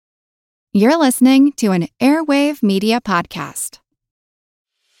You're listening to an Airwave Media Podcast.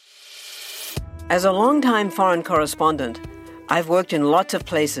 As a longtime foreign correspondent, I've worked in lots of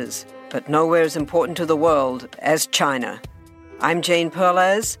places, but nowhere as important to the world as China. I'm Jane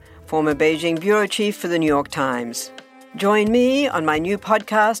Perlez, former Beijing bureau chief for the New York Times. Join me on my new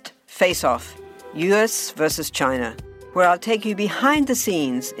podcast, Face Off, U.S. versus China, where I'll take you behind the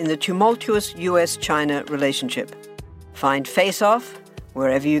scenes in the tumultuous U.S.-China relationship. Find Face Off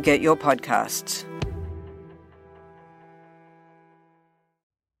wherever you get your podcasts.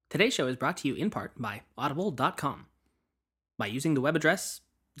 Today's show is brought to you in part by Audible.com. By using the web address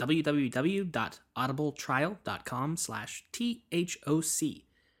www.audibletrial.com/THOC,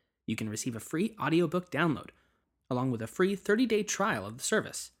 you can receive a free audiobook download, along with a free 30-day trial of the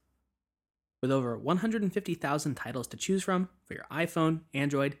service. With over 150,000 titles to choose from for your iPhone,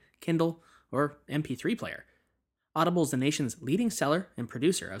 Android, Kindle, or MP3 player, Audible is the nation's leading seller and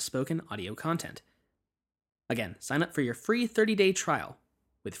producer of spoken audio content. Again, sign up for your free 30-day trial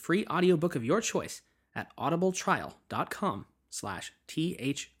with free audiobook of your choice at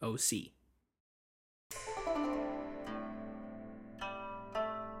audibletrial.com/THOC.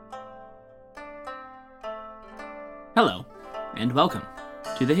 Hello, and welcome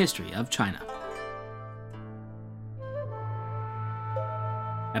to the History of China.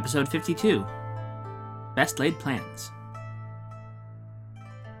 Episode 52, Best Laid Plans.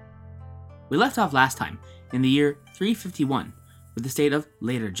 We left off last time in the year 351 with the state of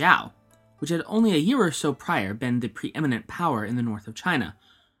Later Zhao, which had only a year or so prior been the preeminent power in the north of China,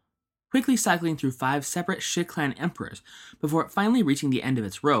 quickly cycling through 5 separate Shi clan emperors before finally reaching the end of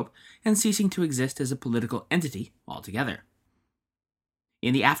its rope and ceasing to exist as a political entity altogether.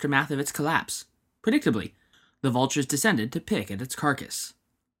 In the aftermath of its collapse, predictably, the vultures descended to pick at its carcass.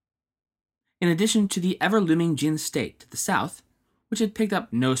 In addition to the ever-looming Jin state to the south, which had picked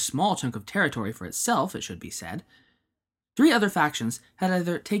up no small chunk of territory for itself, it should be said, 3 other factions had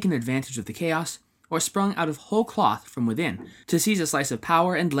either taken advantage of the chaos or sprung out of whole cloth from within to seize a slice of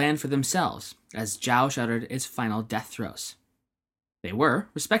power and land for themselves as Zhao shuddered its final death throes. They were,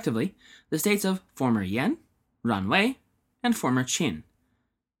 respectively, the states of former Yan, Ranwei, and former Qin.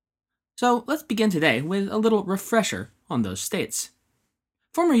 So let's begin today with a little refresher on those states.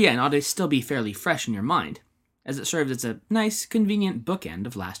 Former Yan ought to still be fairly fresh in your mind, as it served as a nice, convenient bookend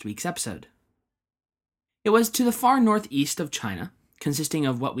of last week's episode. It was to the far northeast of China, consisting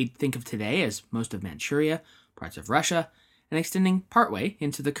of what we'd think of today as most of Manchuria, parts of Russia, and extending partway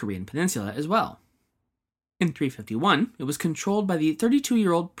into the Korean peninsula as well. In 351, it was controlled by the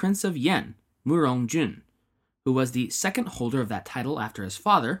 32-year-old Prince of Yan, Murongjun, who was the second holder of that title after his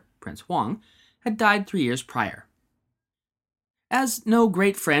father, Prince Huang, had died 3 years prior. As no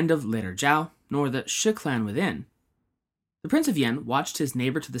great friend of Later Zhao, nor the Shi clan within, the Prince of Yan watched his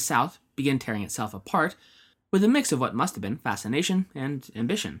neighbor to the south begin tearing itself apart with a mix of what must have been fascination and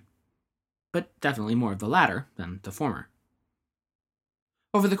ambition, but definitely more of the latter than the former.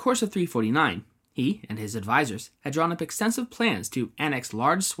 Over the course of 349, he and his advisors had drawn up extensive plans to annex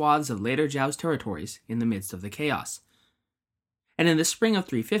large swaths of Later Zhao's territories in the midst of the chaos. And in the spring of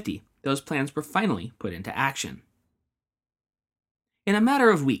 350, those plans were finally put into action. In a matter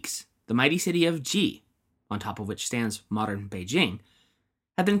of weeks, the mighty city of Ji, on top of which stands modern Beijing,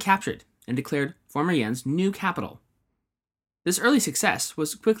 had been captured and declared former Yan's new capital. This early success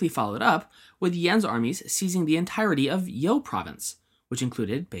was quickly followed up with Yan's armies seizing the entirety of You province, which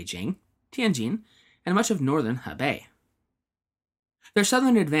included Beijing, Tianjin, and much of northern Hebei. Their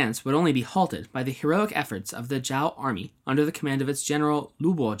southern advance would only be halted by the heroic efforts of the Zhao army under the command of its general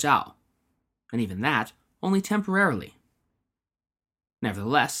Lu Bozhao, and even that only temporarily.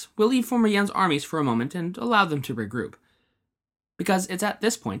 Nevertheless, we'll leave former Yan's armies for a moment and allow them to regroup, because it's at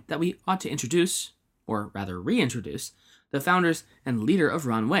this point that we ought to introduce, or rather reintroduce, the founders and leader of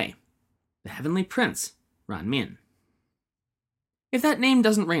Ranwei, the Heavenly Prince, Ranmin. If that name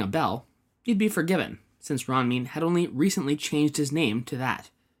doesn't ring a bell, you'd be forgiven, since Ranmin had only recently changed his name to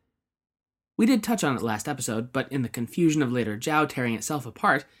that. We did touch on it last episode, but in the confusion of Later Zhao tearing itself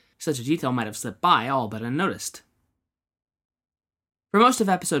apart, such a detail might have slipped by all but unnoticed. For most of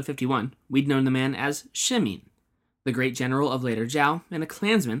episode 51, we'd known the man as Shimin, the great general of Later Zhao and a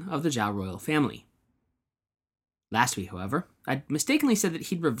clansman of the Zhao royal family. Last week, however, I'd mistakenly said that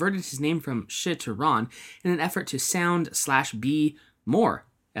he'd reverted his name from Shi to Ran in an effort to sound/be more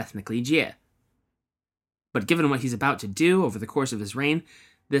ethnically Jie. But given what he's about to do over the course of his reign,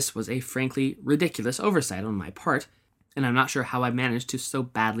 this was a frankly ridiculous oversight on my part, and I'm not sure how I managed to so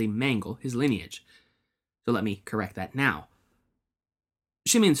badly mangle his lineage. So let me correct that now.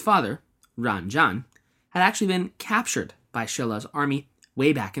 Shimin's father, Ran Zhan, had actually been captured by Shila's army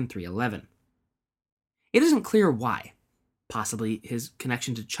way back in 311. It isn't clear why, possibly his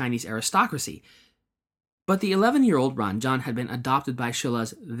connection to Chinese aristocracy, but the 11-year-old Ranzhan had been adopted by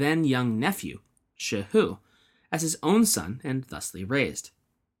Shila's then young nephew, Shi Hu, as his own son and thusly raised.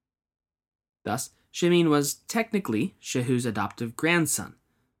 Thus, Shimin was technically Shi Hu's adoptive grandson.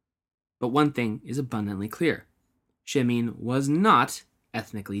 But one thing is abundantly clear. Shimin was not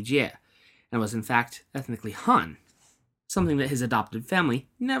ethnically Jie, and was in fact ethnically Han, something that his adopted family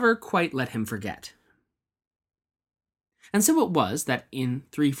never quite let him forget. And so it was that in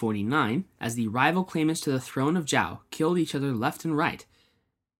 349, as the rival claimants to the throne of Zhao killed each other left and right,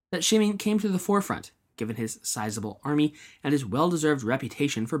 that Shimin came to the forefront, given his sizable army and his well-deserved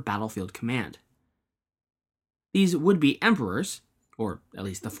reputation for battlefield command. These would-be emperors, or at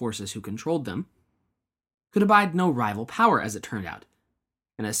least the forces who controlled them, could abide no rival power as it turned out,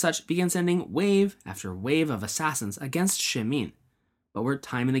 and as such began sending wave after wave of assassins against Shimin, but were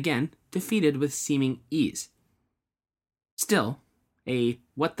time and again defeated with seeming ease. Still, a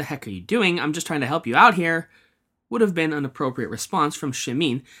 "what the heck are you doing, I'm just trying to help you out here," would have been an appropriate response from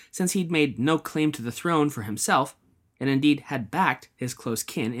Shimin, since he'd made no claim to the throne for himself, and indeed had backed his close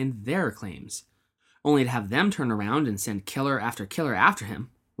kin in their claims, only to have them turn around and send killer after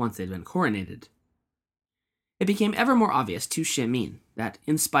him once they'd been coronated. It became ever more obvious to Shimin that,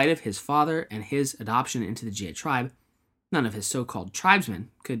 in spite of his father and his adoption into the Jie tribe, none of his so-called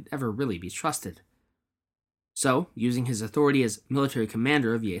tribesmen could ever really be trusted. So, using his authority as military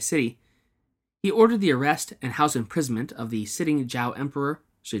commander of Ye City, he ordered the arrest and house imprisonment of the sitting Zhao Emperor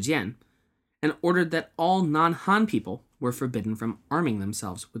Shi Jian, and ordered that all non-Han people were forbidden from arming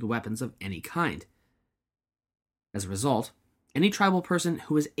themselves with weapons of any kind. As a result, any tribal person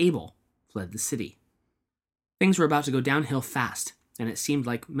who was able fled the city. Things were about to go downhill fast, and it seemed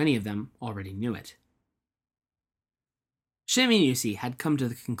like many of them already knew it. Shimin, you see, had come to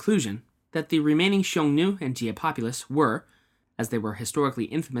the conclusion that the remaining Xiongnu and Jie populace were, as they were historically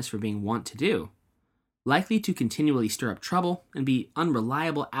infamous for being wont to do, likely to continually stir up trouble and be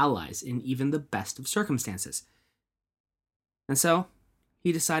unreliable allies in even the best of circumstances. And so,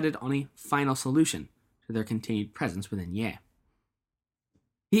 he decided on a final solution to their continued presence within Ye.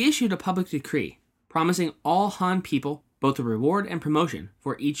 He issued a public decree promising all Han people both a reward and promotion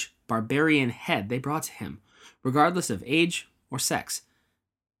for each barbarian head they brought to him, regardless of age or sex,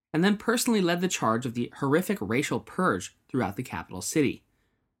 and then personally led the charge of the horrific racial purge throughout the capital city.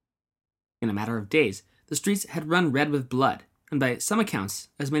 In a matter of days, the streets had run red with blood, and by some accounts,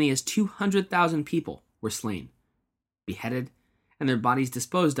 as many as 200,000 people were slain, beheaded, and their bodies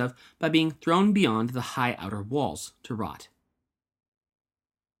disposed of by being thrown beyond the high outer walls to rot.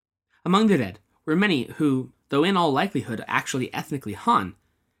 Among the dead were many who, though in all likelihood actually ethnically Han,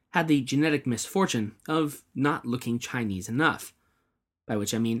 had the genetic misfortune of not looking Chinese enough, by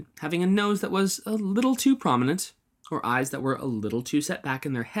which I mean having a nose that was a little too prominent, or eyes that were a little too set back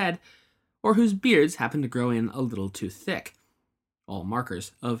in their head, or whose beards happened to grow in a little too thick, all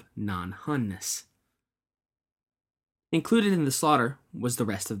markers of non-Han-ness. Included in the slaughter was the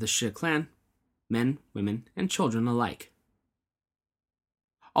rest of the Shi clan, men, women, and children alike.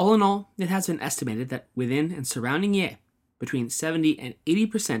 All in all, it has been estimated that within and surrounding Ye, between 70 and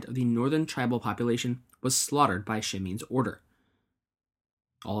 80% of the northern tribal population was slaughtered by Shimin's order.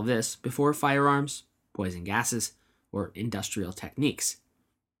 All of this before firearms, poison gases, or industrial techniques,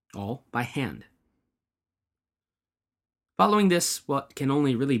 all by hand. Following this, what can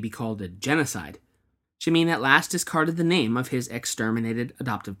only really be called a genocide, Shimin at last discarded the name of his exterminated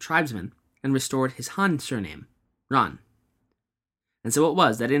adoptive tribesmen and restored his Han surname, Ran. And so it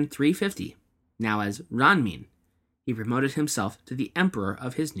was that in 350, now as Ranmin, he promoted himself to the emperor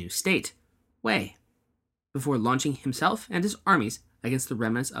of his new state, Wei, before launching himself and his armies against the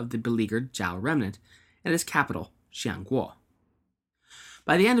remnants of the beleaguered Zhao remnant at his capital, Xianguo.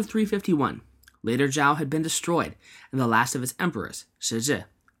 By the end of 351, later Zhao had been destroyed, and the last of its emperors, Shi Zhi,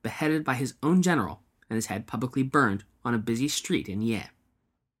 beheaded by his own general and his head publicly burned on a busy street in Ye.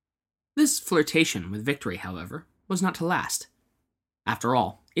 This flirtation with victory, however, was not to last. After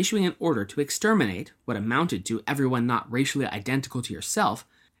all, issuing an order to exterminate what amounted to everyone not racially identical to yourself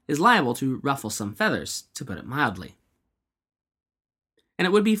is liable to ruffle some feathers, to put it mildly. And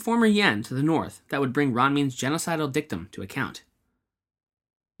it would be former Yan to the north that would bring Ranmin's genocidal dictum to account.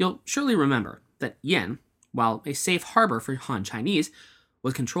 You'll surely remember that Yan, while a safe harbor for Han Chinese,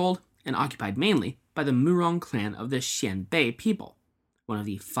 was controlled and occupied mainly by the Murong clan of the Xianbei people, one of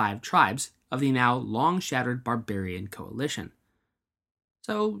the 5 tribes of the now long-shattered barbarian coalition.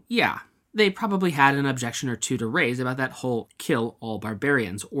 So, yeah, they probably had an objection or two to raise about that whole kill all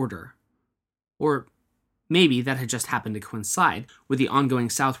barbarians order. Or Maybe that had just happened to coincide with the ongoing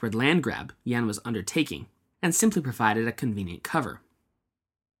southward land grab Yan was undertaking, and simply provided a convenient cover.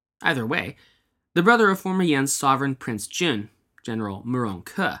 Either way, the brother of former Yan's sovereign Prince Jun, General Murong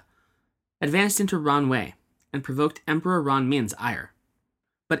Ke, advanced into Ranwei and provoked Emperor Ranmin's ire.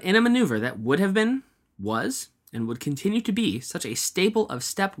 But in a maneuver that would have been, was, and would continue to be such a staple of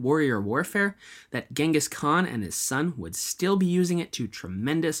steppe warrior warfare that Genghis Khan and his son would still be using it to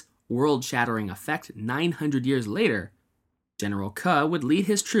tremendous, world-shattering effect 900 years later, General Ke would lead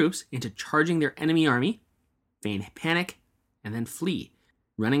his troops into charging their enemy army, feign panic, and then flee,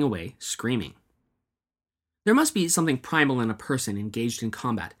 running away screaming. There must be something primal in a person engaged in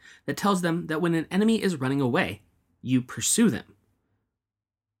combat that tells them that when an enemy is running away, you pursue them.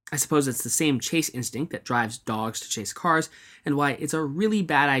 I suppose it's the same chase instinct that drives dogs to chase cars, and why it's a really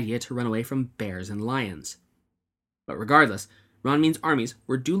bad idea to run away from bears and lions. But regardless, Ranmin's armies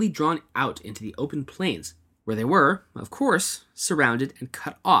were duly drawn out into the open plains, where they were, of course, surrounded and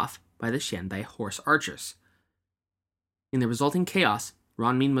cut off by the Xiandai horse archers. In the resulting chaos,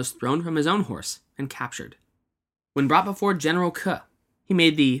 Ranmin was thrown from his own horse and captured. When brought before General Ke, he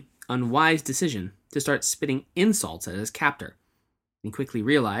made the unwise decision to start spitting insults at his captor, and quickly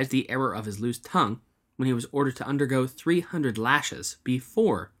realized the error of his loose tongue when he was ordered to undergo 300 lashes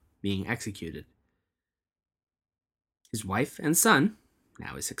before being executed. His wife and son,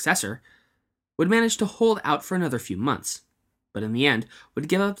 now his successor, would manage to hold out for another few months, but in the end would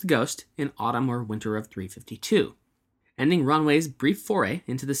give up the ghost in autumn or winter of 352, ending Ranwei's brief foray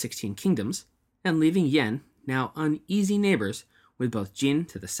into the 16 kingdoms, and leaving Yan now uneasy neighbors with both Jin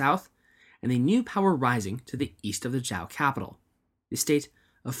to the south and a new power rising to the east of the Zhao capital, the state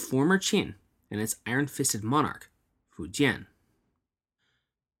of former Qin and its iron-fisted monarch, Fujian.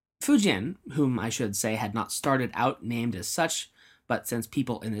 Fujian, whom I should say had not started out named as such, but since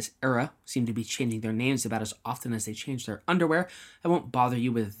people in this era seem to be changing their names about as often as they change their underwear, I won't bother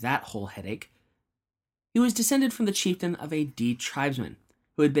you with that whole headache. He was descended from the chieftain of a Di tribesman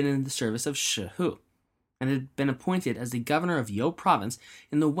who had been in the service of Shi Hu, and had been appointed as the governor of You province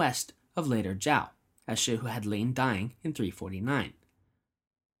in the west of later Zhao, as Shi Hu had lain dying in 349.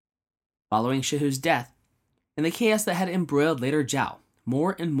 Following Shi Hu's death, in the chaos that had embroiled later Zhao,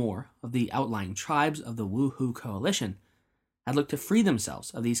 more and more of the outlying tribes of the Wu Hu coalition had looked to free themselves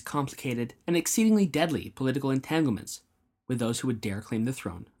of these complicated and exceedingly deadly political entanglements with those who would dare claim the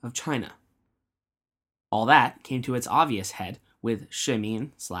throne of China. All that came to its obvious head with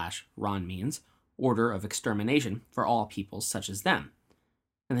Shimin/Ranmin's order of extermination for all peoples such as them,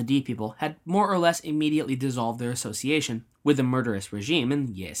 and the Di people had more or less immediately dissolved their association with the murderous regime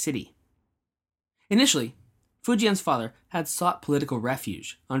in Ye City. Initially, Fujian's father had sought political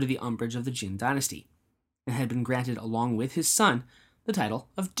refuge under the umbrage of the Jin dynasty, and had been granted along with his son the title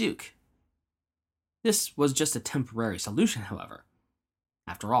of Duke. This was just a temporary solution, however.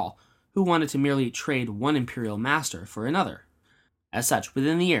 After all, who wanted to merely trade one imperial master for another? As such,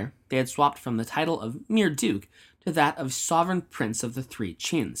 within the year, they had swapped from the title of mere Duke to that of Sovereign Prince of the Three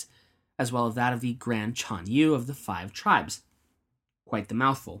Qins, as well as that of the Grand Chan Yu of the 5 tribes. Quite the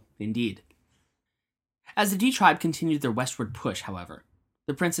mouthful, indeed. As the Di tribe continued their westward push, however,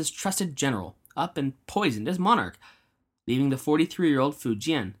 the prince's trusted general up and poisoned as monarch, leaving the 43-year-old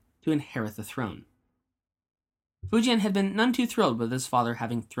Fujian to inherit the throne. Fujian had been none too thrilled with his father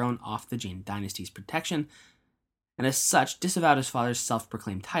having thrown off the Jin dynasty's protection, and as such disavowed his father's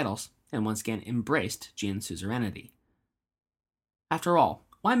self-proclaimed titles and once again embraced Jin suzerainty. After all,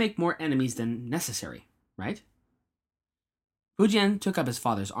 why make more enemies than necessary, right? Fujian took up his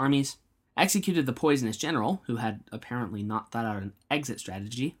father's armies, executed the poisonous general, who had apparently not thought out an exit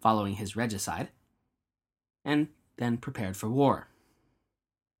strategy following his regicide, and then prepared for war.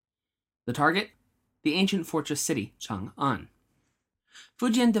 The target? The ancient fortress city, Chang'an.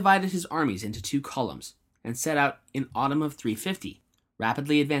 Fujian divided his armies into 2 columns, and set out in autumn of 350,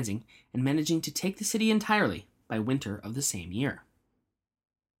 rapidly advancing and managing to take the city entirely by winter of the same year.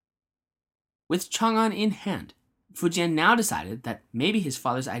 With Chang'an in hand, Fujian now decided that maybe his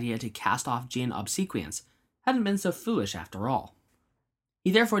father's idea to cast off Jin obsequience hadn't been so foolish after all.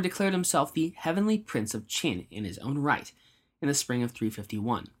 He therefore declared himself the Heavenly Prince of Qin in his own right in the spring of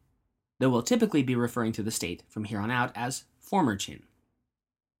 351, though we'll typically be referring to the state from here on out as former Qin.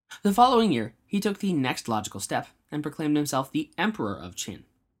 The following year, he took the next logical step and proclaimed himself the Emperor of Qin,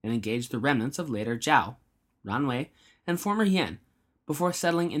 and engaged the remnants of later Zhao, Ranwei, and former Yan before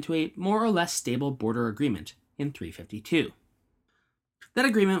settling into a more or less stable border agreement in 352. That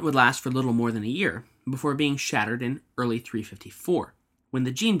agreement would last for little more than a year before being shattered in early 354, when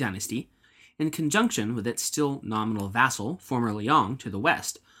the Jin dynasty, in conjunction with its still nominal vassal, former Liang, to the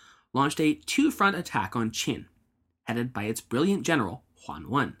west, launched a two-front attack on Qin, headed by its brilliant general, Huan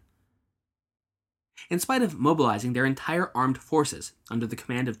Wen. In spite of mobilizing their entire armed forces under the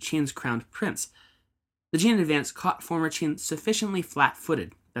command of Qin's crowned prince, the Jin advance caught former Qin sufficiently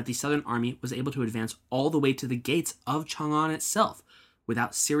flat-footed that the southern army was able to advance all the way to the gates of Chang'an itself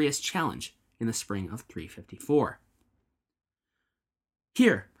without serious challenge in the spring of 354.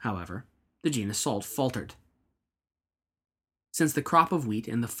 Here, however, the Jin assault faltered. Since the crop of wheat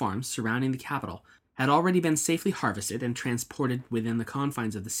in the farms surrounding the capital had already been safely harvested and transported within the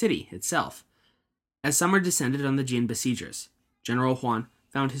confines of the city itself, as summer descended on the Jin besiegers, General Huan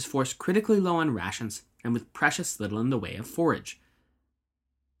found his force critically low on rations and with precious little in the way of forage.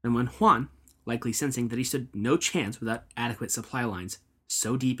 And when Huan, likely sensing that he stood no chance without adequate supply lines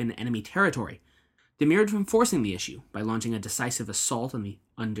so deep in enemy territory, demurred from forcing the issue by launching a decisive assault on the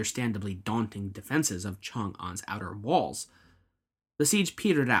understandably daunting defenses of Chang'an's outer walls, the siege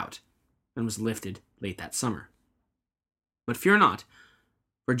petered out and was lifted late that summer. But fear not,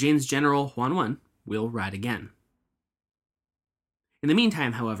 for Jin's general Huan Wen will ride again. In the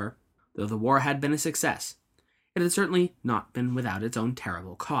meantime, however, though the war had been a success, it had certainly not been without its own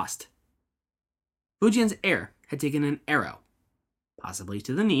terrible cost. Fujian's heir had taken an arrow, possibly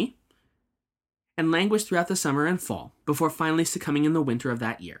to the knee, and languished throughout the summer and fall before finally succumbing in the winter of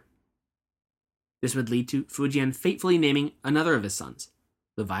that year. This would lead to Fujian fatefully naming another of his sons,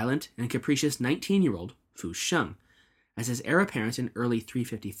 the violent and capricious 19-year-old Fu Sheng, as his heir apparent in early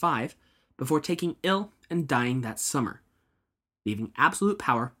 355, before taking ill and dying that summer, leaving absolute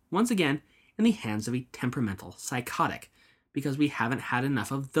power once again in the hands of a temperamental psychotic, because we haven't had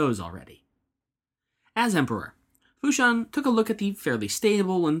enough of those already. As emperor, Fu Sheng took a look at the fairly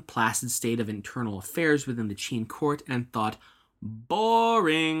stable and placid state of internal affairs within the Qin court and thought,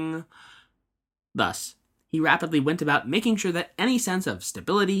 boring. Thus, he rapidly went about making sure that any sense of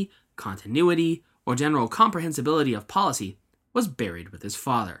stability, continuity, or general comprehensibility of policy was buried with his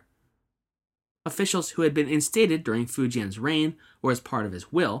father. Officials who had been instated during Fujian's reign or as part of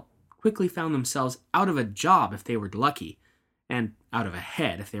his will quickly found themselves out of a job if they were lucky, and out of a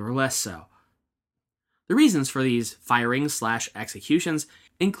head if they were less so. The reasons for these firings/executions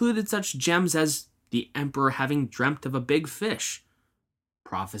included such gems as the emperor having dreamt of a big fish,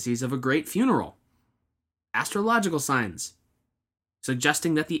 prophecies of a great funeral, astrological signs,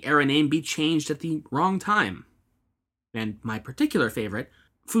 suggesting that the era name be changed at the wrong time, and my particular favorite,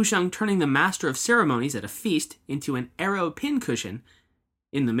 Fu Sheng turning the master of ceremonies at a feast into an arrow pincushion,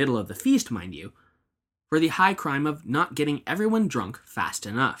 in the middle of the feast, mind you, for the high crime of not getting everyone drunk fast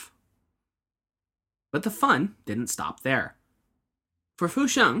enough. But the fun didn't stop there. For Fu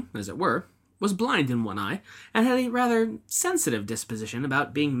Sheng, as it were, was blind in one eye and had a rather sensitive disposition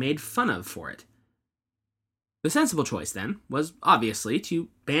about being made fun of for it. The sensible choice, then, was obviously to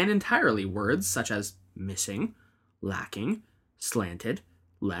ban entirely words such as missing, lacking, slanted,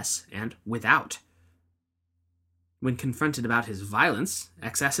 less, and without. When confronted about his violence,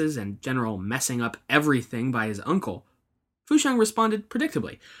 excesses, and general messing up everything by his uncle, Fu Sheng responded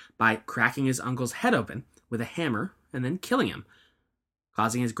predictably by cracking his uncle's head open with a hammer and then killing him,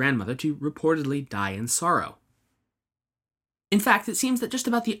 causing his grandmother to reportedly die in sorrow. In fact, it seems that just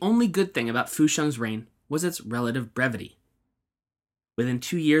about the only good thing about Fu Sheng's reign was its relative brevity. Within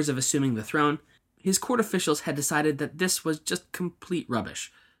 2 years of assuming the throne, his court officials had decided that this was just complete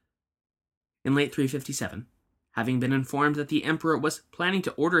rubbish. In late 357, having been informed that the emperor was planning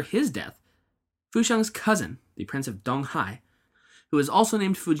to order his death, Fu Sheng's cousin, the Prince of Donghai, who was also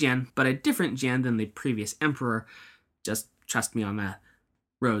named Fujian but a different Jian than the previous emperor, just trust me on that,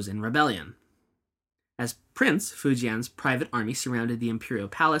 rose in rebellion. As Prince, Fujian's private army surrounded the imperial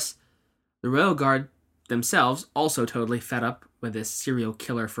palace. The royal guard themselves, also totally fed up with this serial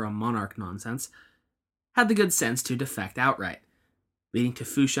killer for a monarch nonsense, had the good sense to defect outright, leading to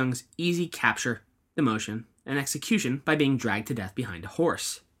Fu Sheng's easy capture, demotion, and execution by being dragged to death behind a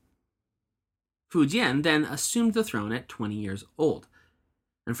horse. Fujian then assumed the throne at 20 years old,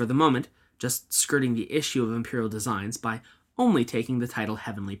 and for the moment just skirting the issue of imperial designs by only taking the title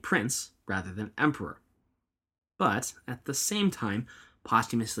Heavenly Prince rather than Emperor, but at the same time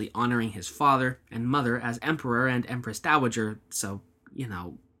posthumously honoring his father and mother as Emperor and Empress Dowager, so,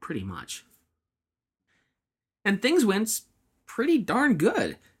 pretty much. And things went pretty darn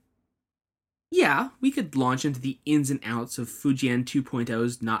good. Yeah, we could launch into the ins and outs of Fujian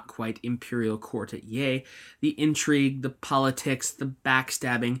 2.0's not quite imperial court at Ye, the intrigue, the politics, the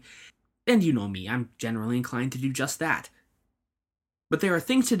backstabbing, and you know me, I'm generally inclined to do just that. But there are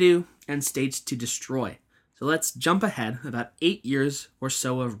things to do and states to destroy, so let's jump ahead about 8 years or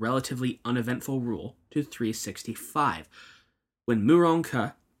so of relatively uneventful rule to 365, when Mu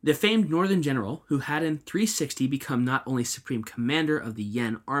Rongke, The famed northern general, who had in 360 become not only supreme commander of the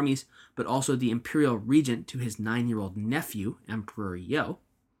Yan armies, but also the imperial regent to his 9-year-old nephew, Emperor Yo,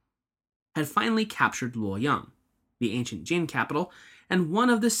 had finally captured Luoyang, the ancient Jin capital, and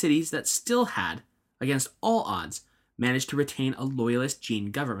one of the cities that still had, against all odds, managed to retain a loyalist Jin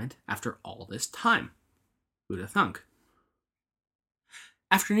government after all this time. Who'd have thunk?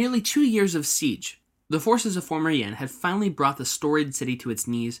 After nearly 2 years of siege, the forces of former Yan had finally brought the storied city to its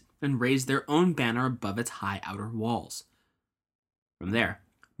knees and raised their own banner above its high outer walls. From there,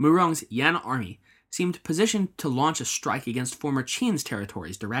 Murong's Yan army seemed positioned to launch a strike against former Qin's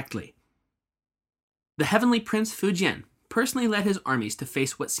territories directly. The heavenly prince Fujian personally led his armies to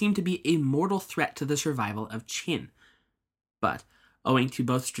face what seemed to be a mortal threat to the survival of Qin. But, owing to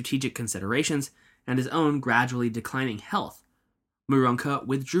both strategic considerations and his own gradually declining health, Murongke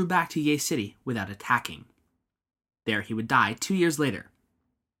withdrew back to Ye City without attacking. There he would die 2 years later.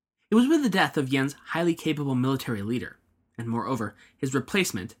 It was with the death of Yan's highly capable military leader, and moreover, his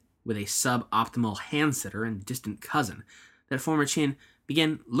replacement with a suboptimal hand-sitter and distant cousin, that former Qin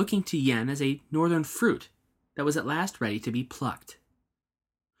began looking to Yan as a northern fruit that was at last ready to be plucked.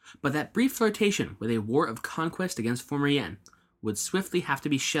 But that brief flirtation with a war of conquest against former Yan would swiftly have to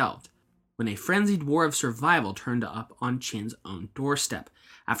be shelved when a frenzied war of survival turned up on Qin's own doorstep,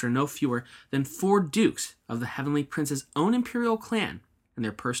 after no fewer than 4 dukes of the Heavenly Prince's own imperial clan and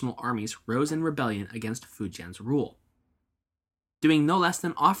their personal armies rose in rebellion against Fujian's rule, doing no less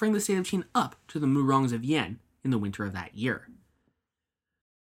than offering the state of Qin up to the Murongs of Yan in the winter of that year.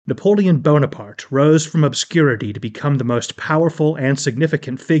 Napoleon Bonaparte rose from obscurity to become the most powerful and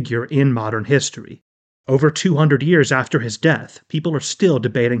significant figure in modern history. Over 200 years after his death, people are still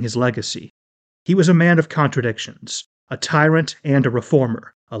debating his legacy. He was a man of contradictions, a tyrant and a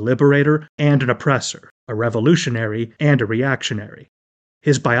reformer, a liberator and an oppressor, a revolutionary and a reactionary.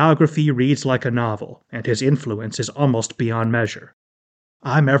 His biography reads like a novel, and his influence is almost beyond measure.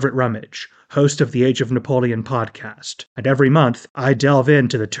 I'm Everett Rummage, host of the Age of Napoleon podcast, and every month I delve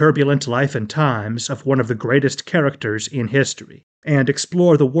into the turbulent life and times of one of the greatest characters in history, and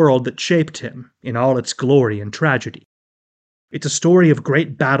explore the world that shaped him in all its glory and tragedy. It's a story of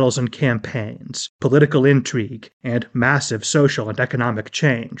great battles and campaigns, political intrigue, and massive social and economic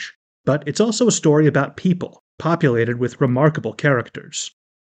change. But it's also a story about people, populated with remarkable characters.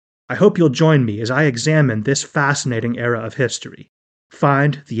 I hope you'll join me as I examine this fascinating era of history.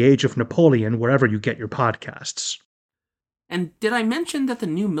 Find The Age of Napoleon wherever you get your podcasts. And did I mention that the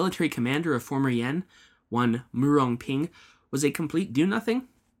new military commander of former Yan, one Murong Ping, was a complete do-nothing?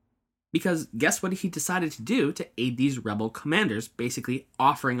 Because guess what he decided to do to aid these rebel commanders, basically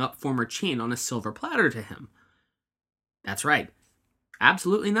offering up former Qin on a silver platter to him? That's right,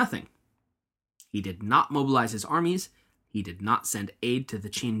 absolutely nothing. He did not mobilize his armies, he did not send aid to the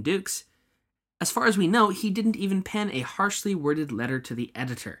Qin dukes. As far as we know, he didn't even pen a harshly worded letter to the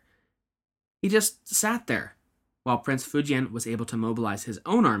editor. He just sat there, while Prince Fujian was able to mobilize his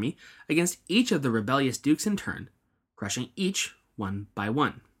own army against each of the rebellious dukes in turn, crushing each one by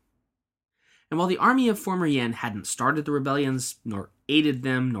one. And while the army of former Yan hadn't started the rebellions, nor aided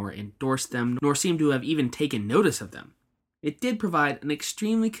them, nor endorsed them, nor seemed to have even taken notice of them, it did provide an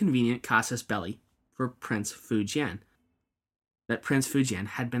extremely convenient casus belli for Prince Fujian that Prince Fujian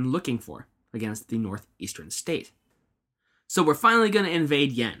had been looking for against the northeastern state. So we're finally going to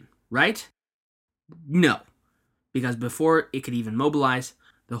invade Yan, right? No, because before it could even mobilize,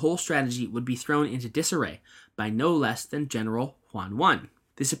 the whole strategy would be thrown into disarray by no less than General Huan Wan,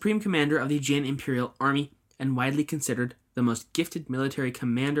 the supreme commander of the Jin Imperial Army and widely considered the most gifted military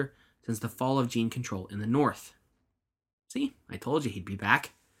commander since the fall of Jin control in the north. See, I told you he'd be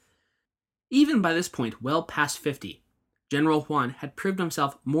back. Even by this point, well past 50, General Huan had proved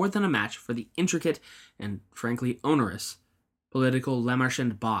himself more than a match for the intricate and, frankly, onerous political Le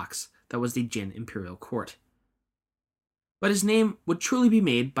Marchand box that was the Jin Imperial Court. But his name would truly be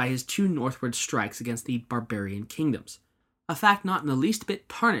made by his 2 northward strikes against the barbarian kingdoms, a fact not in the least bit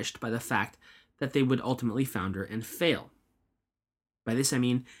tarnished by the fact that they would ultimately founder and fail. By this I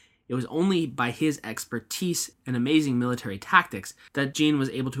mean, it was only by his expertise and amazing military tactics that Jin was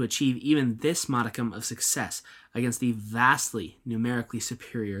able to achieve even this modicum of success against the vastly numerically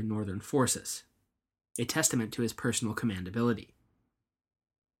superior northern forces, a testament to his personal command ability.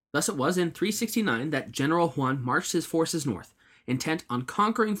 Thus it was in 369 that General Huan marched his forces north, intent on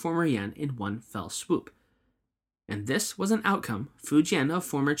conquering former Yan in one fell swoop. And this was an outcome Fujian of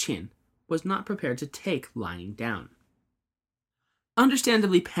former Qin was not prepared to take lying down.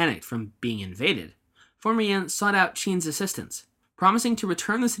 Understandably panicked from being invaded, former Yan sought out Qin's assistance, promising to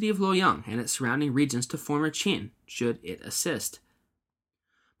return the city of Luoyang and its surrounding regions to former Qin should it assist.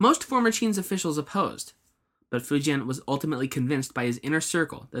 Most former Qin's officials opposed, but Fujian was ultimately convinced by his inner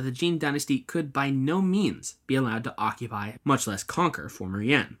circle that the Jin dynasty could by no means be allowed to occupy, much less conquer, former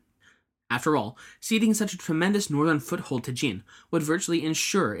Yan. After all, ceding such a tremendous northern foothold to Jin would virtually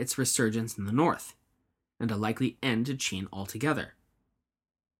ensure its resurgence in the north, and a likely end to Qin altogether.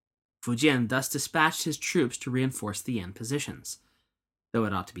 Fujian thus dispatched his troops to reinforce the Yan positions, though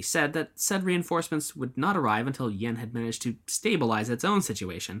it ought to be said that said reinforcements would not arrive until Yan had managed to stabilize its own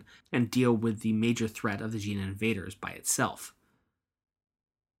situation and deal with the major threat of the Jin invaders by itself.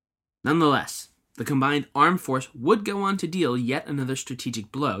 Nonetheless, the combined armed force would go on to deal yet another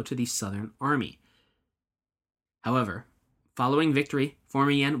strategic blow to the southern army. However, following victory,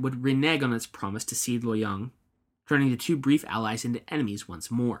 former Yan would renege on its promise to cede Luoyang, turning the two brief allies into enemies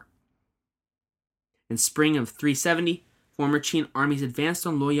once more. In spring of 370, former Qin armies advanced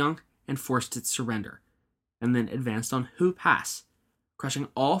on Luoyang and forced its surrender, and then advanced on Hu Pass, crushing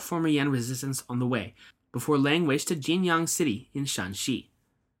all former Yan resistance on the way, before laying waste to Jinyang City in Shanxi.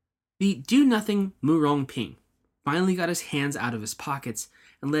 The do-nothing Mu Rongping finally got his hands out of his pockets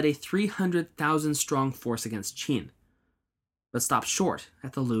and led a 300,000-strong force against Qin, but stopped short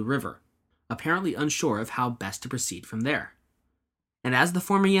at the Lu River, apparently unsure of how best to proceed from there. And as the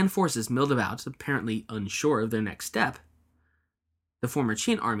former Yan forces milled about, apparently unsure of their next step, the former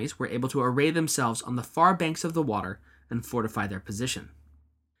Qin armies were able to array themselves on the far banks of the water and fortify their position.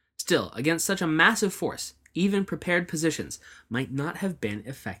 Still, against such a massive force, even prepared positions might not have been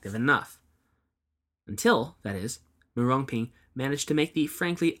effective enough. Until, that is, Mu Rongping managed to make the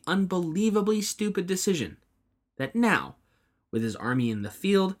frankly unbelievably stupid decision that now, with his army in the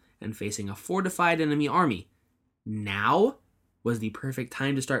field and facing a fortified enemy army, now was the perfect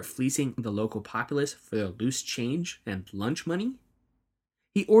time to start fleecing the local populace for their loose change and lunch money.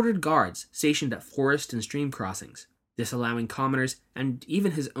 He ordered guards stationed at forest and stream crossings, disallowing commoners and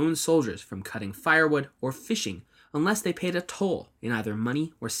even his own soldiers from cutting firewood or fishing unless they paid a toll in either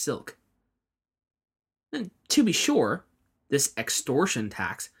money or silk. And to be sure, this extortion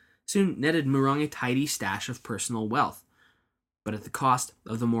tax soon netted Murong a tidy stash of personal wealth, but at the cost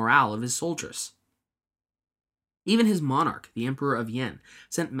of the morale of his soldiers. Even his monarch, the Emperor of Yan,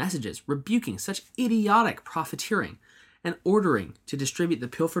 sent messages rebuking such idiotic profiteering and ordering to distribute the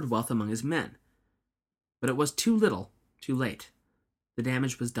pilfered wealth among his men. But it was too little, too late. The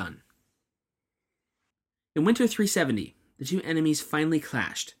damage was done. In winter 370, the two enemies finally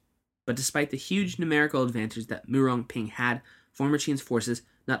clashed, but despite the huge numerical advantage that Mu Rongping had, former Qin's forces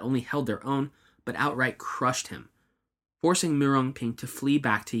not only held their own, but outright crushed him, forcing Mu Rongping to flee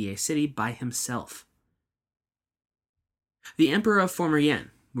back to Ye City by himself. The emperor of former Yan,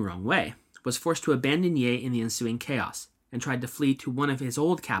 Mu Rongwei, was forced to abandon Ye in the ensuing chaos, and tried to flee to one of his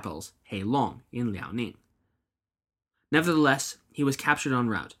old capitals, Heilong, in Liaoning. Nevertheless, he was captured en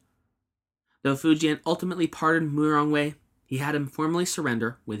route. Though Fujian ultimately pardoned Mu Rongwei, he had him formally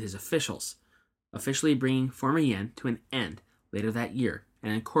surrender with his officials, officially bringing former Yan to an end later that year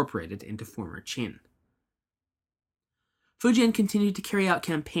and incorporated into former Qin. Fujian continued to carry out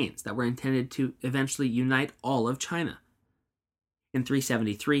campaigns that were intended to eventually unite all of China. In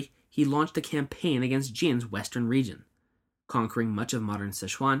 373, he launched a campaign against Jin's western region, conquering much of modern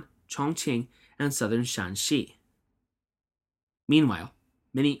Sichuan, Chongqing, and southern Shanxi. Meanwhile,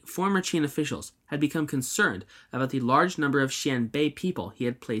 many former Qin officials had become concerned about the large number of Xianbei people he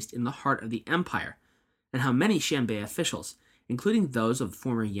had placed in the heart of the empire, and how many Xianbei officials, including those of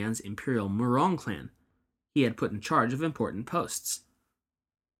former Yan's imperial Murong clan, he had put in charge of important posts.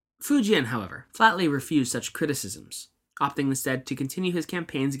 Fujian, however, flatly refused such criticisms, opting instead to continue his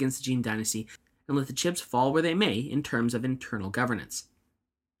campaigns against the Jin dynasty and let the chips fall where they may in terms of internal governance.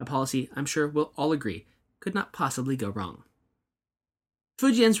 A policy I'm sure we'll all agree could not possibly go wrong.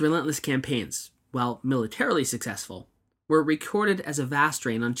 Fujian's relentless campaigns, while militarily successful, were recorded as a vast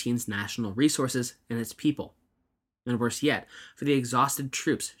drain on Qin's national resources and its people, and worse yet, for the exhausted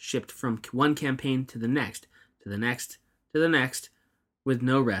troops shipped from one campaign to the next, to the next, to the next, with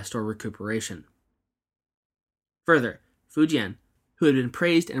no rest or recuperation. Further, Fujian, who had been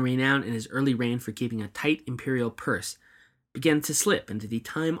praised and renowned in his early reign for keeping a tight imperial purse, began to slip into the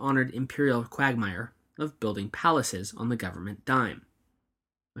time-honored imperial quagmire of building palaces on the government dime,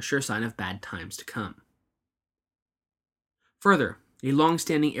 a sure sign of bad times to come. Further, a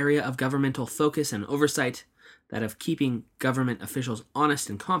long-standing area of governmental focus and oversight, that of keeping government officials honest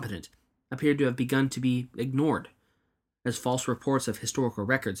and competent, appeared to have begun to be ignored, as false reports of historical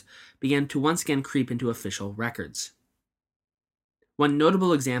records began to once again creep into official records. One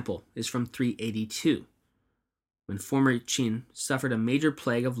notable example is from 382, when former Qin suffered a major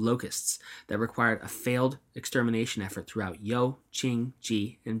plague of locusts that required a failed extermination effort throughout You, Qing,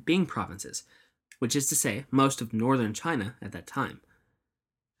 Ji, and Bing provinces, which is to say, most of northern China at that time.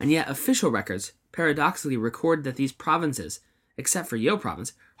 And yet official records paradoxically record that these provinces, except for You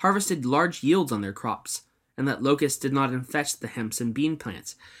province, harvested large yields on their crops, and that locusts did not infest the hemp and bean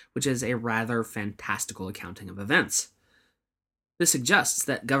plants, which is a rather fantastical accounting of events. This suggests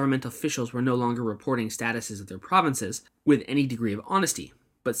that government officials were no longer reporting statuses of their provinces with any degree of honesty,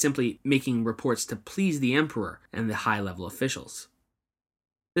 but simply making reports to please the emperor and the high-level officials.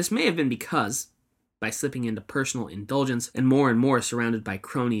 This may have been because, by slipping into personal indulgence and more surrounded by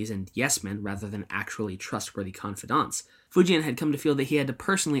cronies and yes-men rather than actually trustworthy confidants, Fujian had come to feel that he had to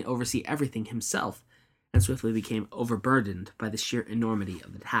personally oversee everything himself, and swiftly became overburdened by the sheer enormity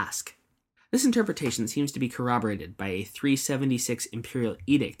of the task. This interpretation seems to be corroborated by a 376 imperial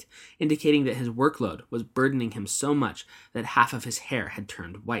edict indicating that his workload was burdening him so much that half of his hair had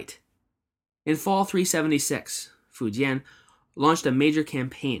turned white. In fall 376, Fujian launched a major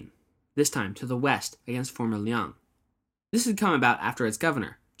campaign, this time to the west against former Liang. This had come about after its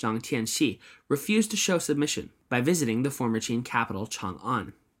governor, Zhang Tianxi, refused to show submission by visiting the former Qin capital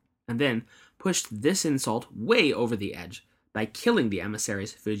Chang'an, and then pushed this insult way over the edge by killing the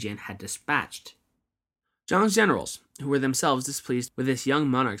emissaries Fujian had dispatched. Zhang's generals, who were themselves displeased with this young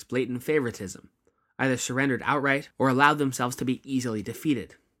monarch's blatant favoritism, either surrendered outright or allowed themselves to be easily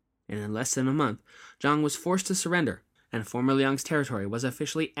defeated, and in less than a month, Zhang was forced to surrender, and former Liang's territory was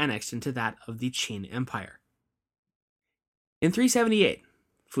officially annexed into that of the Qin Empire. In 378,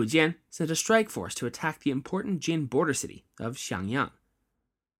 Fujian sent a strike force to attack the important Jin border city of Xiangyang.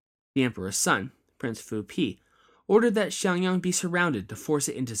 The emperor's son, Prince Fu Pi, ordered that Xiangyang be surrounded to force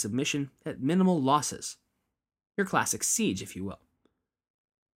it into submission at minimal losses. Your classic siege, if you will.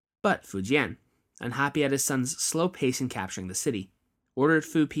 But Fujian, unhappy at his son's slow pace in capturing the city, ordered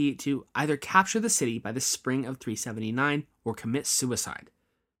Fu Pi to either capture the city by the spring of 379 or commit suicide.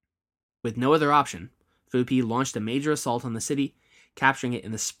 With no other option, Fu Pi launched a major assault on the city, capturing it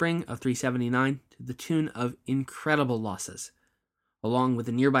in the spring of 379 to the tune of incredible losses, along with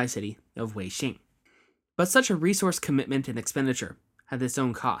the nearby city of Weixing. But such a resource commitment and expenditure had its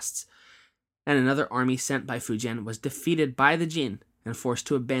own costs, and another army sent by Fujian was defeated by the Jin and forced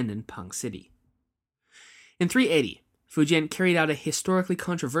to abandon Peng City. In 380, Fujian carried out a historically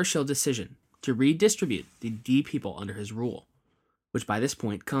controversial decision to redistribute the Di people under his rule, which by this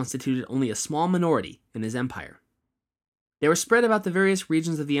point constituted only a small minority in his empire. They were spread about the various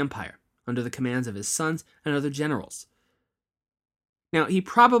regions of the empire, under the commands of his sons and other generals. Now, he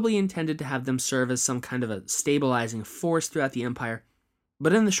probably intended to have them serve as some kind of a stabilizing force throughout the empire,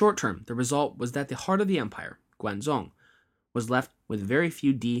 but in the short term, the result was that the heart of the empire, Guanzhong, was left with very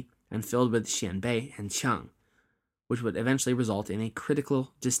few Di and filled with Xianbei and Qiang, which would eventually result in a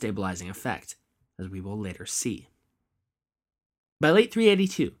critical destabilizing effect, as we will later see. By late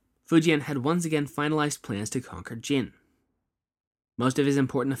 382, Fujian had once again finalized plans to conquer Jin. Most of his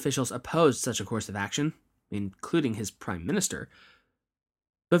important officials opposed such a course of action, including his prime minister,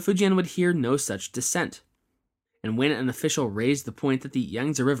 but Fujian would hear no such dissent. And when an official raised the point that the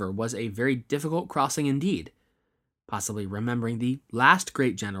Yangtze River was a very difficult crossing indeed, possibly remembering the last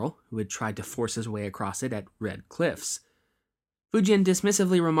great general who had tried to force his way across it at Red Cliffs, Fujian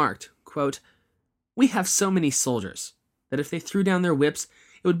dismissively remarked, quote, "We have so many soldiers that if they threw down their whips,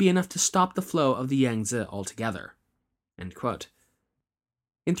 it would be enough to stop the flow of the Yangtze altogether." End quote.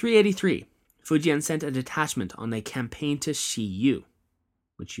 In 383, Fujian sent a detachment on a campaign to Xiyu,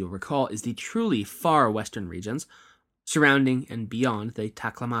 which you'll recall is the truly far western regions surrounding and beyond the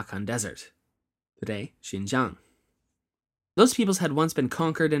Taklamakan Desert, today Xinjiang. Those peoples had once been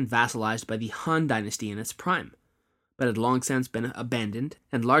conquered and vassalized by the Han dynasty in its prime, but had long since been abandoned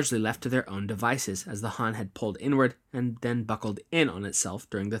and largely left to their own devices as the Han had pulled inward and then buckled in on itself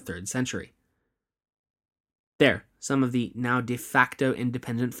during the 3rd century. There, some of the now de facto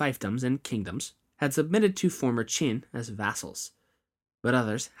independent fiefdoms and kingdoms had submitted to former Qin as vassals, but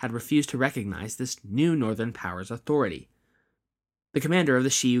others had refused to recognize this new northern power's authority. The commander of the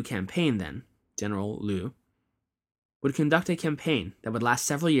Xiyu campaign then, General Liu, would conduct a campaign that would last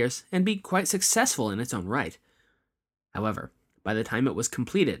several years and be quite successful in its own right. However, by the time it was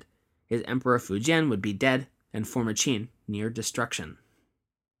completed, his emperor Fujian would be dead and former Qin near destruction.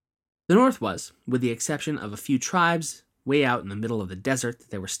 The north was, with the exception of a few tribes way out in the middle of the desert that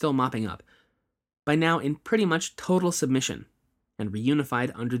they were still mopping up, by now in pretty much total submission and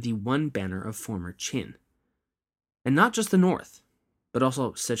reunified under the one banner of former Qin. And not just the north, but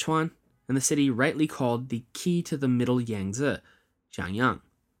also Sichuan and the city rightly called the key to the middle Yangtze, Xiangyang.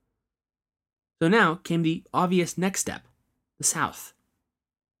 So now came the obvious next step, the south.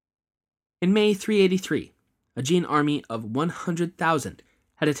 In May 383, a Jin army of 100,000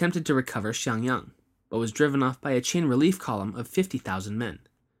 had attempted to recover Xiangyang, but was driven off by a Qin relief column of 50,000 men.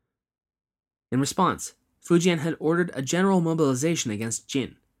 In response, Fujian had ordered a general mobilization against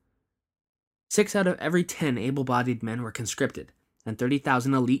Jin. 6 out of every 10 able-bodied men were conscripted, and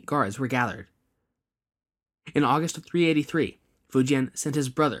 30,000 elite guards were gathered. In August of 383, Fujian sent his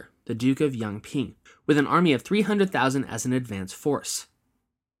brother, the Duke of Yangping, with an army of 300,000 as an advance force.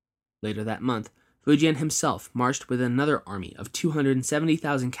 Later that month, Fujian himself marched with another army of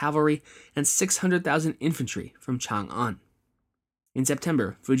 270,000 cavalry and 600,000 infantry from Chang'an. In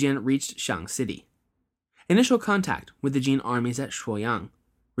September, Fujian reached Shang City. Initial contact with the Jin armies at Shuoyang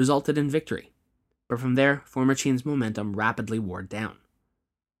resulted in victory, but from there, former Qin's momentum rapidly wore down.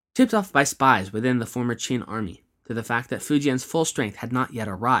 Tipped off by spies within the former Qin army to the fact that Fujian's full strength had not yet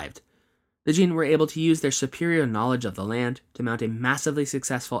arrived, the Jin were able to use their superior knowledge of the land to mount a massively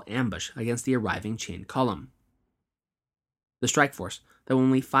successful ambush against the arriving Qin column. The strike force, though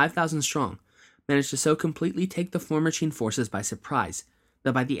only 5,000 strong, managed to so completely take the former Qin forces by surprise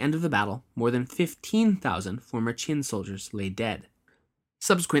that by the end of the battle, more than 15,000 former Qin soldiers lay dead.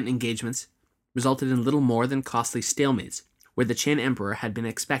 Subsequent engagements resulted in little more than costly stalemates, where the Qin emperor had been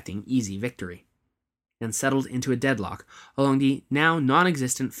expecting easy victory, and settled into a deadlock along the now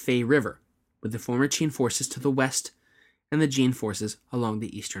non-existent Fei River, with the former Qin forces to the west and the Jin forces along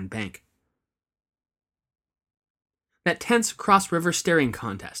the eastern bank. That tense cross-river staring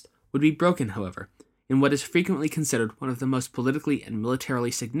contest would be broken, however, in what is frequently considered one of the most politically and militarily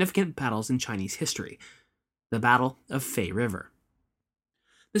significant battles in Chinese history, the Battle of Fei River.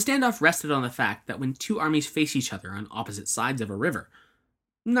 The standoff rested on the fact that when two armies face each other on opposite sides of a river,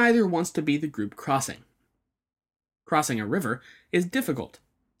 neither wants to be the group crossing. Crossing a river is difficult,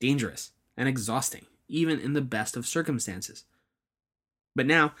 dangerous, and exhausting, even in the best of circumstances. But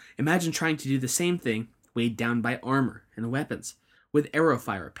now, imagine trying to do the same thing weighed down by armor and weapons, with arrow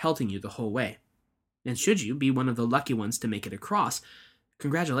fire pelting you the whole way. And should you be one of the lucky ones to make it across,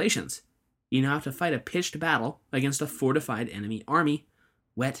 congratulations. You now have to fight a pitched battle against a fortified enemy army,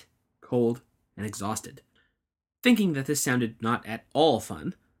 wet, cold, and exhausted. Thinking that this sounded not at all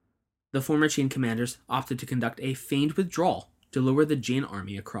fun, the former Qin commanders opted to conduct a feigned withdrawal to lure the Jin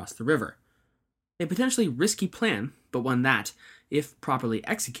army across the river. A potentially risky plan, but one that, if properly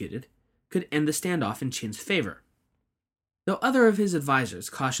executed, could end the standoff in Qin's favor. Though other of his advisors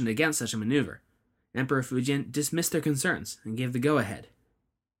cautioned against such a maneuver, Emperor Fujian dismissed their concerns and gave the go-ahead,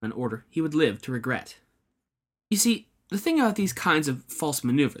 an order he would live to regret. You see, the thing about these kinds of false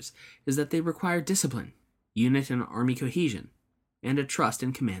maneuvers is that they require discipline, unit and army cohesion, and a trust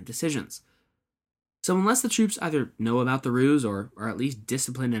in command decisions. So unless the troops either know about the ruse or are at least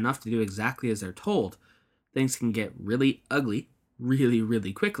disciplined enough to do exactly as they're told, things can get really ugly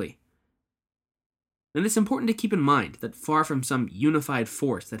really quickly. And it's important to keep in mind that far from some unified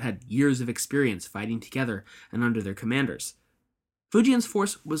force that had years of experience fighting together and under their commanders, Fujian's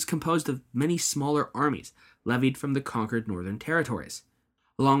force was composed of many smaller armies levied from the conquered northern territories,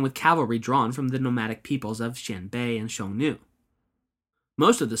 along with cavalry drawn from the nomadic peoples of Xianbei and Xiongnu.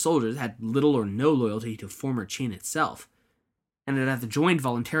 Most of the soldiers had little or no loyalty to former Qin itself, and had either joined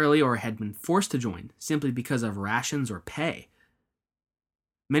voluntarily or had been forced to join simply because of rations or pay.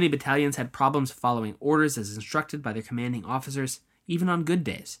 Many battalions had problems following orders as instructed by their commanding officers, even on good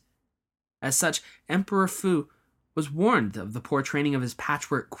days. As such, Emperor Fu was warned of the poor training of his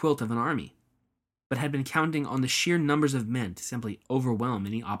patchwork quilt of an army, but had been counting on the sheer numbers of men to simply overwhelm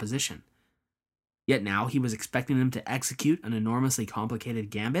any opposition. Yet now he was expecting them to execute an enormously complicated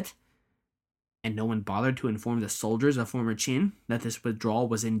gambit, and no one bothered to inform the soldiers of former Qin that this withdrawal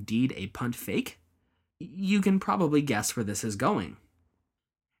was indeed a punt fake? You can probably guess where this is going.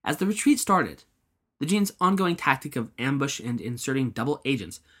 As the retreat started, the Jin's ongoing tactic of ambush and inserting double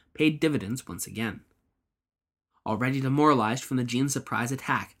agents paid dividends once again. Already demoralized from the Jin's surprise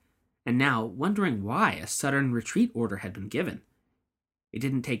attack, and now wondering why a sudden retreat order had been given, it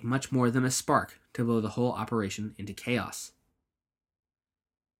didn't take much more than a spark to blow the whole operation into chaos.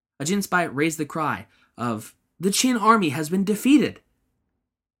 A Jin spy raised the cry of, "The Qin army has been defeated!"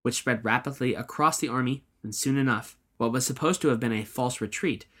 which spread rapidly across the army, and soon enough, what was supposed to have been a false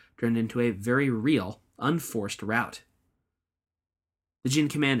retreat turned into a very real, unforced rout. The Jin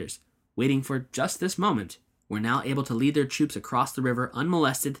commanders, waiting for just this moment, were now able to lead their troops across the river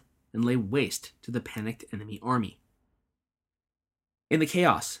unmolested and lay waste to the panicked enemy army. In the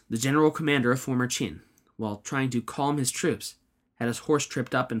chaos, the general commander of former Qin, while trying to calm his troops, had his horse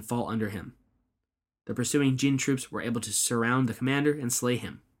tripped up and fall under him. The pursuing Jin troops were able to surround the commander and slay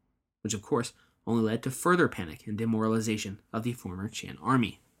him, which of course only led to further panic and demoralization of the former Qin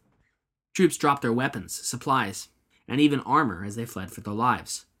army. Troops dropped their weapons, supplies, and even armor as they fled for their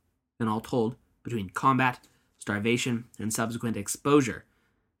lives. And all told, between combat, starvation, and subsequent exposure,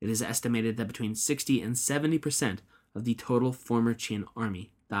 it is estimated that between 60 and 70% of the total former Qin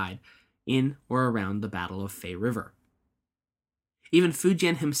army died in or around the Battle of Fei River. Even Fu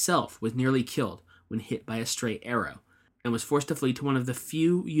Jian himself was nearly killed when hit by a stray arrow, and was forced to flee to one of the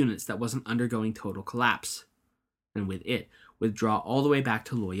few units that wasn't undergoing total collapse, and with it withdraw all the way back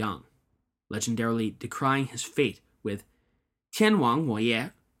to Luoyang, legendarily decrying his fate with "Tian Wang Wo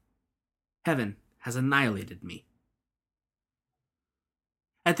Ye," heaven has annihilated me.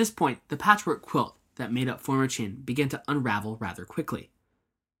 At this point, the patchwork quilt that made up former Qin began to unravel rather quickly.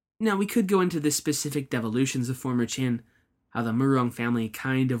 Now, we could go into the specific devolutions of former Qin, how the Murong family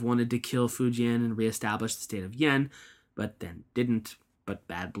kind of wanted to kill Fu Jian and reestablish the state of Yan, but then didn't, but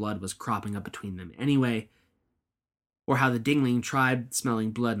bad blood was cropping up between them anyway, or how the Dingling tribe,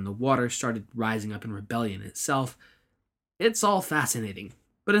 smelling blood in the water, started rising up in rebellion itself. It's all fascinating,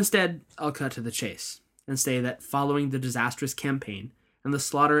 but instead, I'll cut to the chase, and say that following the disastrous campaign and the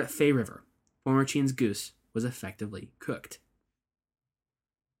slaughter at Fei River, former Qin's goose was effectively cooked.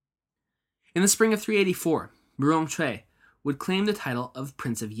 In the spring of 384, Murong Cui would claim the title of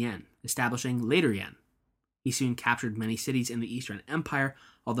Prince of Yan, establishing later Yan. He soon captured many cities in the Eastern Empire,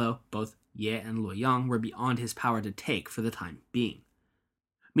 although both Ye and Luoyang were beyond his power to take for the time being.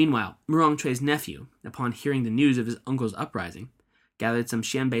 Meanwhile, Murong Cui's nephew, upon hearing the news of his uncle's uprising, gathered some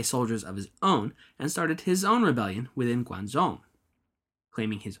Xianbei soldiers of his own and started his own rebellion within Guangzhou,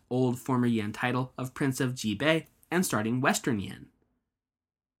 claiming his old former Yan title of Prince of Jibei and starting Western Yan.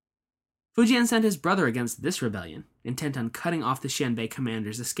 Fu Jian sent his brother against this rebellion, intent on cutting off the Xianbei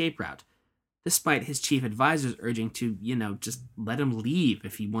commander's escape route, despite his chief advisors urging to, just let him leave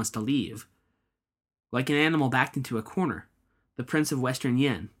if he wants to leave. Like an animal backed into a corner, the Prince of Western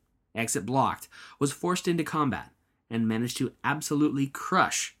Yan, exit blocked, was forced into combat and managed to absolutely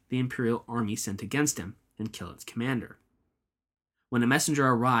crush the imperial army sent against him and kill its commander. When a messenger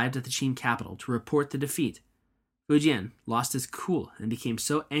arrived at the Qin capital to report the defeat, Fu Jian lost his cool and became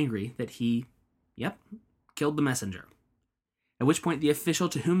so angry that he, killed the messenger. At which point the official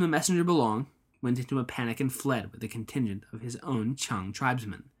to whom the messenger belonged went into a panic and fled with a contingent of his own Qiang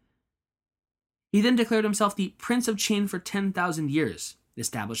tribesmen. He then declared himself the Prince of Qin for 10,000 years,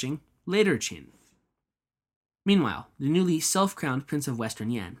 establishing later Qin. Meanwhile, the newly self-crowned Prince of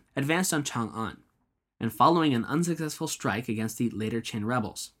Western Yan advanced on Chang'an, and following an unsuccessful strike against the later Qin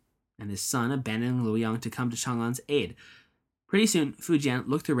rebels, and his son abandoning Luoyang to come to Chang'an's aid, pretty soon Fu Jian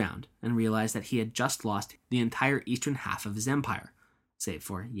looked around and realized that he had just lost the entire eastern half of his empire, save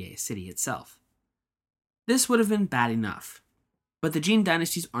for Ye City itself. This would have been bad enough, but the Jin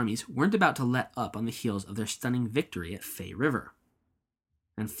dynasty's armies weren't about to let up on the heels of their stunning victory at Fei River,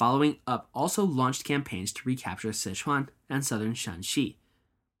 and following up also launched campaigns to recapture Sichuan and southern Shanxi,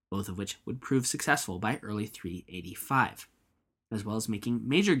 both of which would prove successful by early 385, as well as making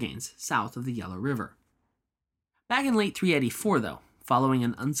major gains south of the Yellow River. Back in late 384, though, following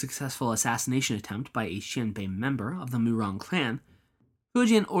an unsuccessful assassination attempt by a Xianbei member of the Murong clan, Fu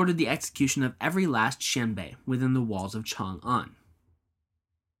Jian ordered the execution of every last Xianbei within the walls of Chang'an.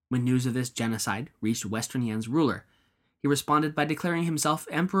 When news of this genocide reached Western Yan's ruler, he responded by declaring himself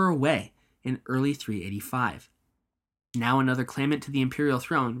Emperor Wei in early 385. Now another claimant to the imperial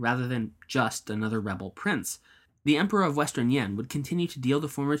throne rather than just another rebel prince, the Emperor of Western Yan would continue to deal the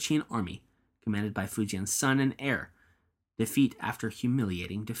former Qin army, commanded by Fu Jian's son and heir, defeat after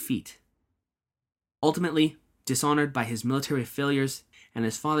humiliating defeat. Ultimately, dishonored by his military failures and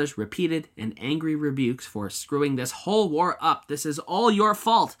his father's repeated and angry rebukes for screwing this whole war up, this is all your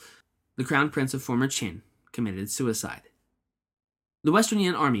fault, the crown prince of former Qin committed suicide. The Western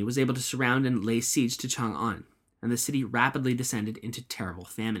Yan army was able to surround and lay siege to Chang'an, and the city rapidly descended into terrible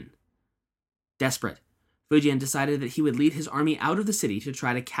famine. Desperate, Fu Jian decided that he would lead his army out of the city to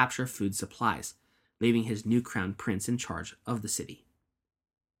try to capture food supplies, leaving his new crown prince in charge of the city.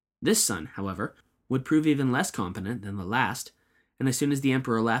 This son, however, would prove even less competent than the last, and as soon as the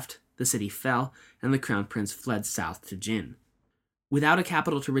emperor left, the city fell, and the crown prince fled south to Jin. Without a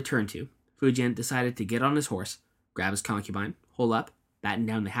capital to return to, Fu Jian decided to get on his horse, grab his concubine, hole up, batten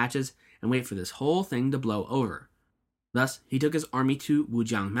down the hatches, and wait for this whole thing to blow over. Thus, he took his army to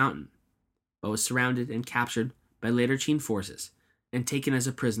Wujiang Mountain, but was surrounded and captured by later Qin forces, and taken as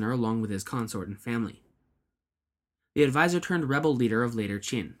a prisoner along with his consort and family. The advisor-turned-rebel leader of later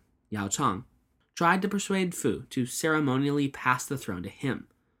Qin, Yao Chang, tried to persuade Fu to ceremonially pass the throne to him,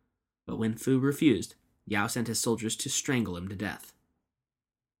 but when Fu refused, Yao sent his soldiers to strangle him to death.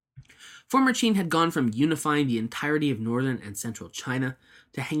 Former Qin had gone from unifying the entirety of northern and central China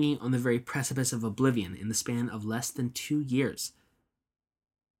to hanging on the very precipice of oblivion in the span of less than 2 years.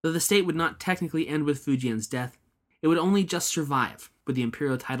 Though the state would not technically end with Fujian's death, it would only just survive, with the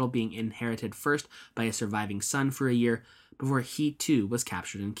imperial title being inherited first by a surviving son for a year before he too was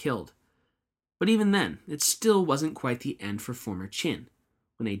captured and killed. But even then, it still wasn't quite the end for former Qin,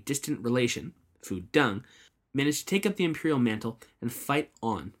 when a distant relation, Fu Deng, managed to take up the imperial mantle and fight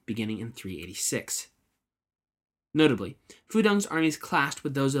on, beginning in 386. Notably, Fu Deng's armies clashed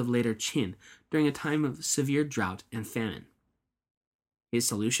with those of later Qin during a time of severe drought and famine. His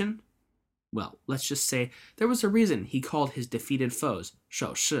solution? Well, let's just say there was a reason he called his defeated foes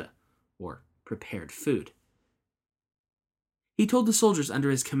守势, or prepared food. He told the soldiers under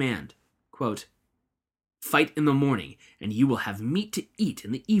his command, quote, "Fight in the morning, and you will have meat to eat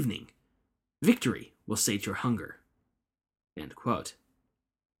in the evening. Victory will sate your hunger." End quote.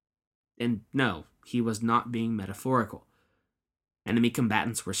 And no, he was not being metaphorical. Enemy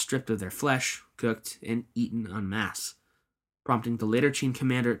combatants were stripped of their flesh, cooked, and eaten en masse, prompting the later Qin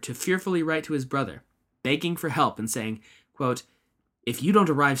commander to fearfully write to his brother, begging for help and saying, quote, "If you don't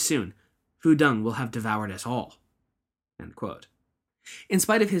arrive soon, Fu Deng will have devoured us all." End quote. In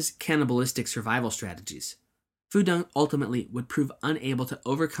spite of his cannibalistic survival strategies, Fu Deng ultimately would prove unable to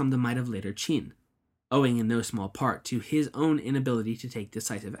overcome the might of later Qin, owing in no small part to his own inability to take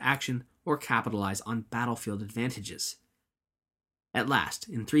decisive action or capitalize on battlefield advantages. At last,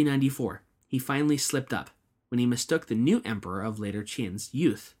 in 394, he finally slipped up when he mistook the new emperor of later Qin's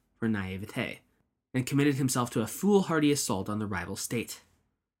youth for naivete, and committed himself to a foolhardy assault on the rival state.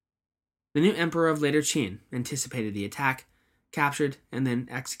 The new emperor of later Qin anticipated the attack, captured, and then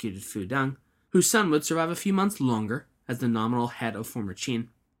executed Fu Deng, whose son would survive a few months longer as the nominal head of former Qin,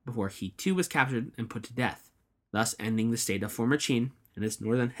 before he too was captured and put to death, thus ending the state of former Qin and its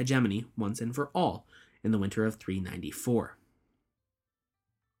northern hegemony once and for all in the winter of 394.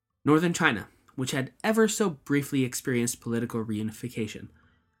 Northern China, which had ever so briefly experienced political reunification,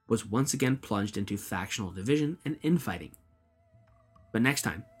 was once again plunged into factional division and infighting. But next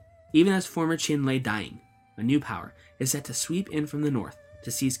time, even as former Qin lay dying, a new power is set to sweep in from the north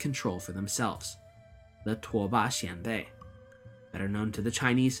to seize control for themselves, the Tuoba Xianbei, better known to the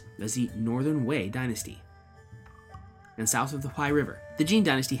Chinese as the Northern Wei dynasty. And south of the Huai River, the Jin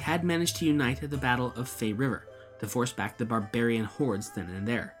dynasty had managed to unite at the Battle of Fei River to force back the barbarian hordes then and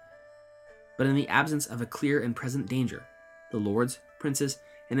there. But in the absence of a clear and present danger, the lords, princes,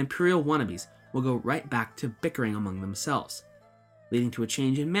 and imperial wannabes will go right back to bickering among themselves, leading to a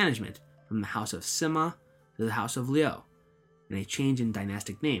change in management from the House of Sima to the House of Liu, and a change in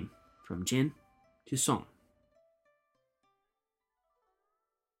dynastic name from Jin to Song.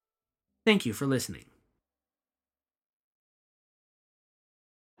 Thank you for listening.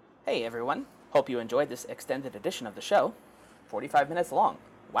 Hey everyone, hope you enjoyed this extended edition of the show. 45 minutes long.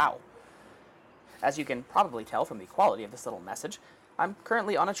 Wow. As you can probably tell from the quality of this little message, I'm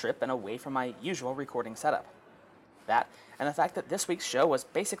currently on a trip and away from my usual recording setup. That, and the fact that this week's show was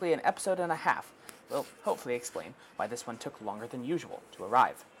basically an episode and a half, will hopefully explain why this one took longer than usual to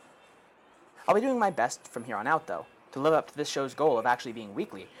arrive. I'll be doing my best from here on out, though, to live up to this show's goal of actually being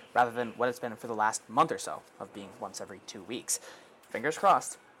weekly, rather than what it's been for the last month or so, of being once every 2 weeks. Fingers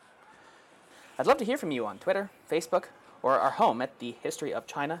crossed. I'd love to hear from you on Twitter, Facebook, or our home at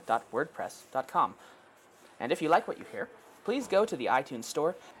thehistoryofchina.wordpress.com. And if you like what you hear, please go to the iTunes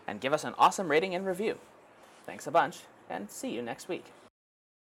store and give us an awesome rating and review. Thanks a bunch, and see you next week.